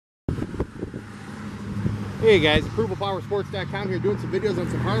Hey guys, ApprovalPowerSports.com here doing some videos on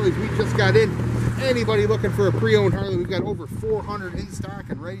some Harleys we just got in. Anybody looking for a pre-owned Harley, we've got over 400 in stock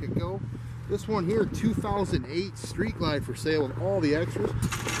and ready to go. This one here, 2008 Street Glide for sale with all the extras.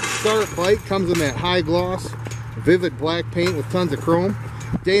 Start bike, comes in that high gloss, vivid black paint with tons of chrome.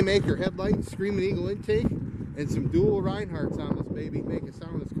 Daymaker headlight, Screaming Eagle intake, and some dual Reinhardts on this baby. Make it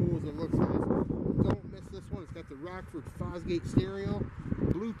sound as cool as it looks, guys. Don't miss this one. It's got the Rockford Fosgate stereo,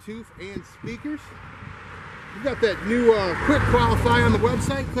 Bluetooth, and speakers. We've got that new quick qualify on the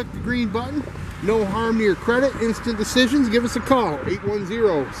website. Click the green button. No harm to your credit. Instant decisions. Give us a call.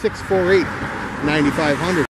 810-648-9500.